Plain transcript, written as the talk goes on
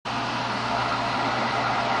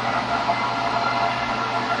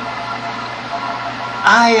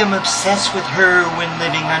I am obsessed with her when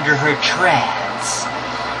living under her trance,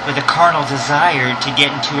 with a carnal desire to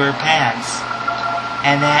get into her pants,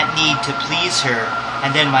 and that need to please her,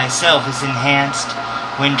 and then myself is enhanced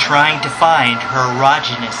when trying to find her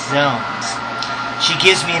erogenous zones. She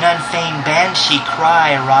gives me an unfeigned banshee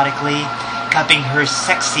cry erotically, cupping her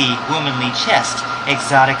sexy, womanly chest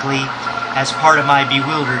exotically, as part of my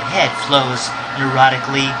bewildered head flows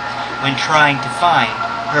neurotically when trying to find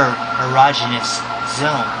her erogenous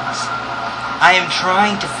zones. I am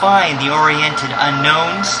trying to find the oriented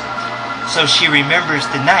unknowns, so she remembers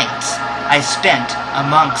the nights I spent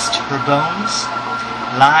amongst her bones,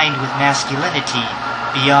 lined with masculinity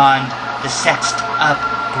beyond the sexed up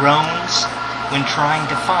groans when trying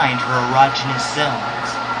to find her erogenous zones.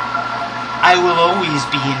 I will always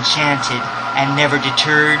be enchanted and never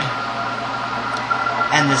deterred,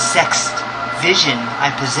 and the sexed vision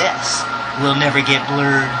I possess will never get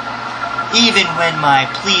blurred, even when my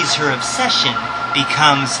please her obsession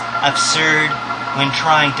becomes absurd when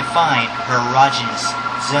trying to find her erogenous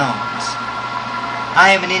zones.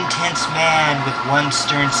 I am an intense man with one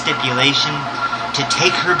stern stipulation, to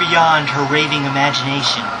take her beyond her raving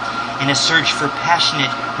imagination in a search for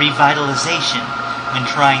passionate revitalization when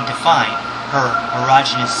trying to find her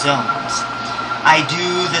erogenous zones. I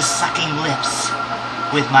do the sucking lips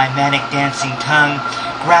with my manic dancing tongue,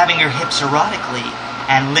 grabbing her hips erotically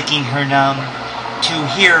and licking her numb, to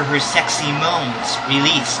hear her sexy moans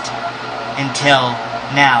released until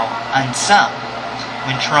now unsung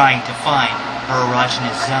when trying to find her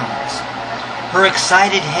erogenous zones. Her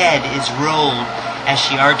excited head is rolled as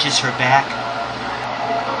she arches her back,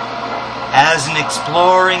 as an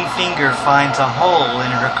exploring finger finds a hole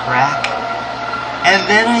in her crack, and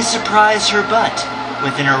then I surprise her butt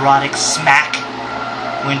with an erotic smack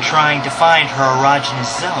when trying to find her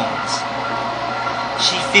erogenous zones.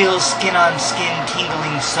 She feels skin on skin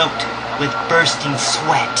tingling, soaked with bursting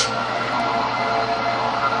sweat.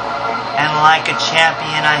 And like a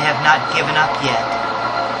champion, I have not given up yet,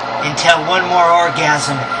 until one more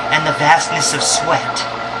orgasm and the vastness of sweat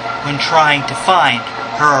when trying to find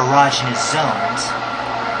her erogenous zones.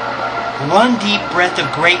 One deep breath of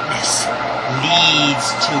greatness leads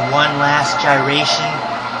to one last gyration,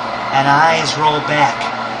 and eyes roll back,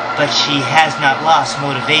 but she has not lost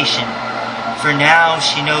motivation, for now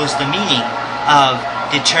she knows the meaning of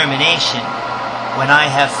determination when I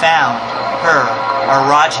have found her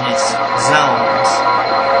erogenous zones.